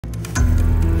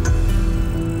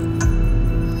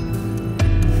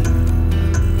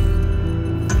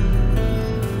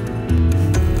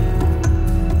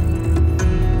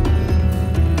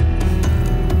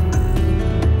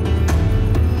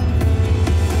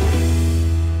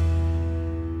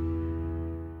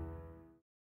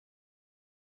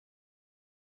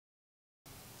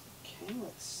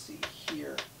let's see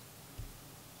here.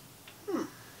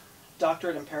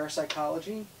 Doctorate in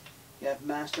parapsychology. You have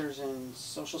Masters in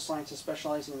Social Sciences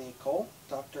specializing in the occult.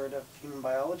 Doctorate of Human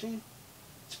Biology.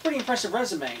 It's a pretty impressive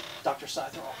resume, Dr.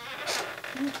 Cythraul.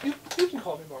 You can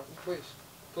call me Martin, please.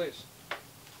 Please.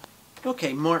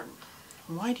 Okay, Martin.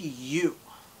 Why do you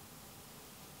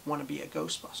want to be a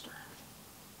Ghostbuster?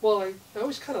 Well, I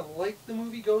always kind of liked the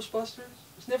movie Ghostbusters.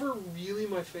 It's never really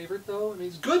my favorite, though. I mean,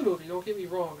 it's a good movie, don't get me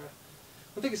wrong.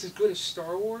 I don't think it's as good as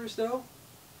Star Wars, though.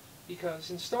 Because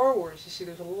in Star Wars, you see,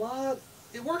 there's a lot...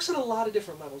 It works at a lot of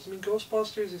different levels. I mean,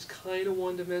 Ghostbusters is kind of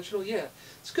one-dimensional. Yeah,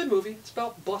 it's a good movie. It's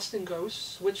about busting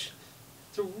ghosts, which...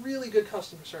 It's a really good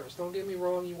customer service. Don't get me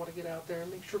wrong. You want to get out there and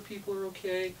make sure people are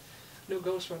okay. No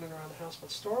ghosts running around the house.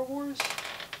 But Star Wars?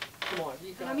 Come on,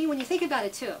 you got... I mean, when you think about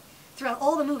it, too, throughout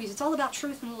all the movies, it's all about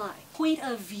truth and lie. Point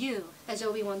of view, as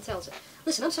Obi-Wan tells it.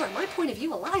 Listen, I'm sorry, my point of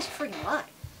view, a lie's a friggin' lie.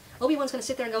 Obi-Wan's going to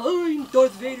sit there and go, oh, I'm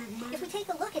Darth Vader. If we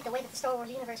take a look at the way that the Star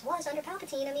Wars universe was under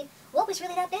Palpatine, I mean, what was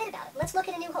really that bad about it? Let's look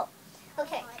at A New Hope.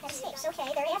 Okay, escapes, okay,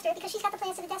 they're after it because she's got the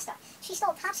plans to the Death Star. She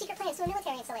stole top secret plans to a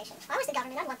military installation. If I was the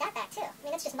government, I'd want that back too. I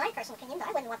mean, that's just my personal opinion, but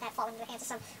I wouldn't want that falling into the hands of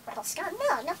some rebel scum.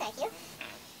 No, no thank you.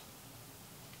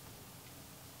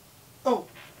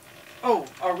 Oh,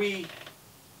 are we...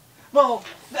 Well,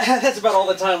 that's about all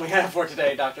the time we have for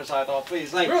today, Dr. Cythraul. Please,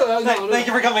 thank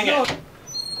you for coming in.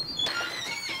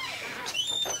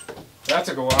 That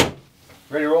took a while.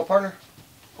 Ready to roll, partner?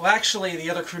 Well, actually, the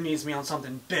other crew needs me on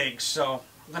something big, so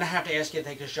I'm going to have to ask you to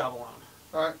take this job alone.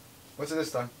 Alright. What's it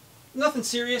this time? Nothing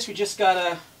serious. We just got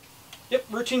a...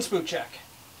 routine spook check.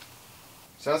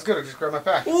 Sounds good. I'll just grab my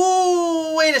pack.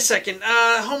 Ooh, wait a second.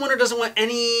 Homeowner doesn't want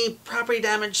any property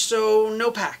damage, so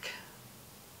no pack.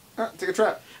 Alright, take a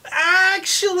trap.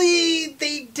 Actually,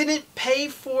 they didn't pay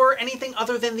for anything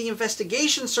other than the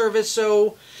investigation service,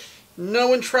 so no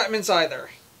entrapments either.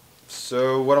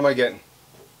 So, what am I getting?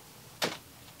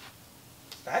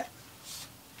 That?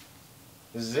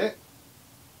 This is it?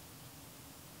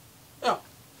 Oh.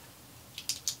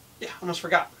 Yeah, almost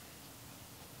forgot.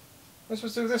 What am I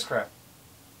supposed to do with this crap?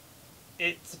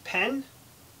 It's a pen.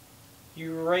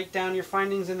 You write down your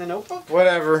findings in the notebook?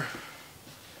 Whatever.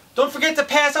 Don't forget to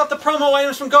pass out the promo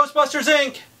items from Ghostbusters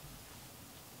Inc.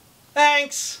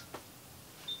 Thanks.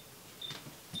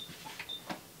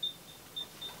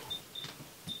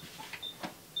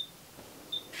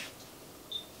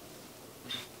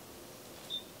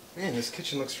 Man, this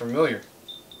kitchen looks familiar.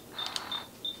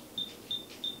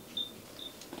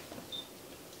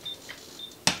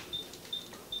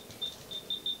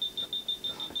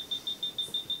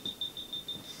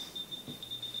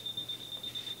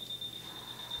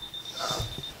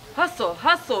 Hustle,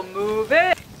 hustle, move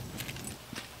it!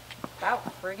 About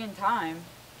friggin' time.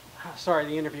 Sorry,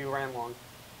 the interview ran long.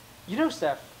 You know,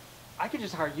 Steph, I could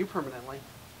just hire you permanently.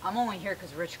 I'm only here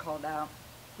because Rich called out.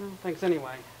 Well, thanks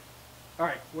anyway.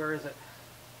 Alright, where is it?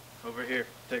 Over here.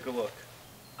 Take a look.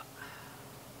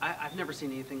 I've never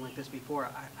seen anything like this before.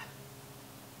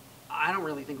 I don't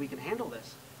really think we can handle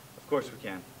this. Of course we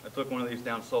can. I took one of these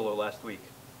down solo last week.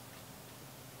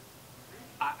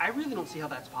 I really don't see how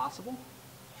that's possible.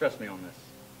 Trust me on this.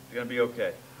 You're gonna be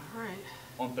okay. Alright.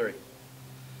 On 3.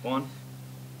 1,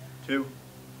 2,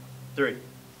 3.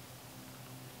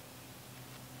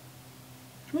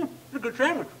 It's a good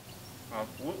sandwich.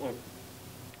 Absolutely.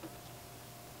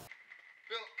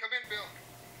 Bill, come in, Bill.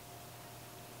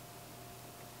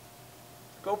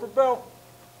 Go for Bill.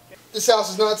 This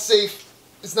house is not safe.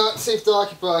 It's not safe to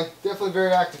occupy. Definitely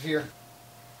very active here.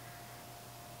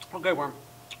 Okay, Wurm.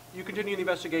 You continue the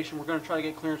investigation. We're going to try to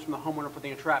get clearance from the homeowner for the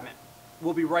entrapment.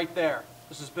 We'll be right there.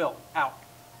 This is Bill. Out.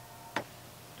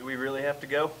 Do we really have to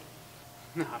go?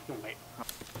 No, don't wait.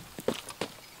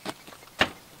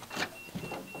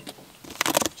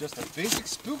 Just a basic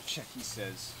spook check, he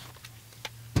says.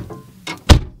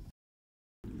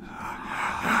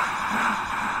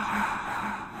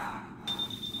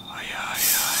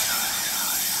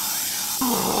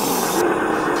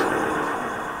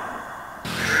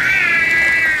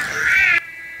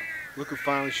 Look who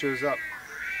finally shows up.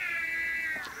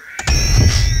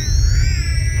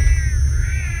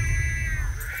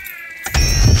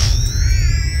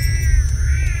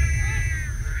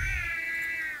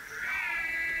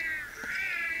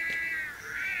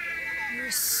 You're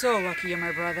so lucky you're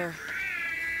my brother.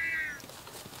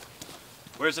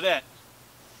 Where's it at?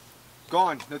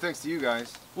 Gone. No thanks to you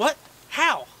guys. What?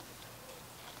 How?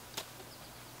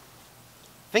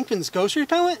 Venkman's ghost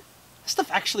repellent? This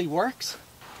stuff actually works.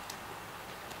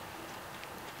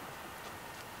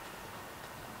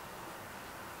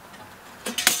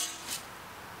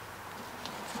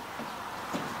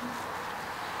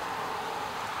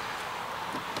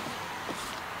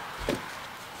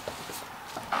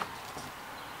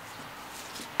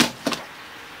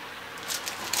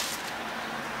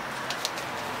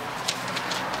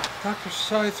 Dr.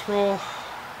 Cythraul,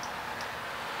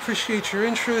 appreciate your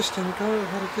interest and go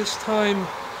ahead at this time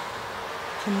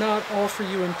cannot offer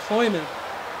you employment.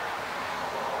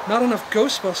 Not enough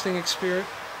ghostbusting experience.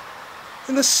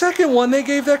 In the second one, they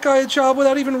gave that guy a job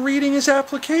without even reading his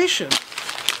application.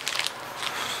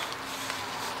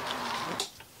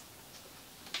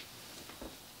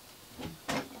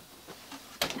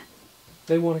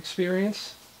 They want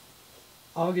experience.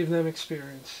 I'll give them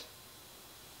experience.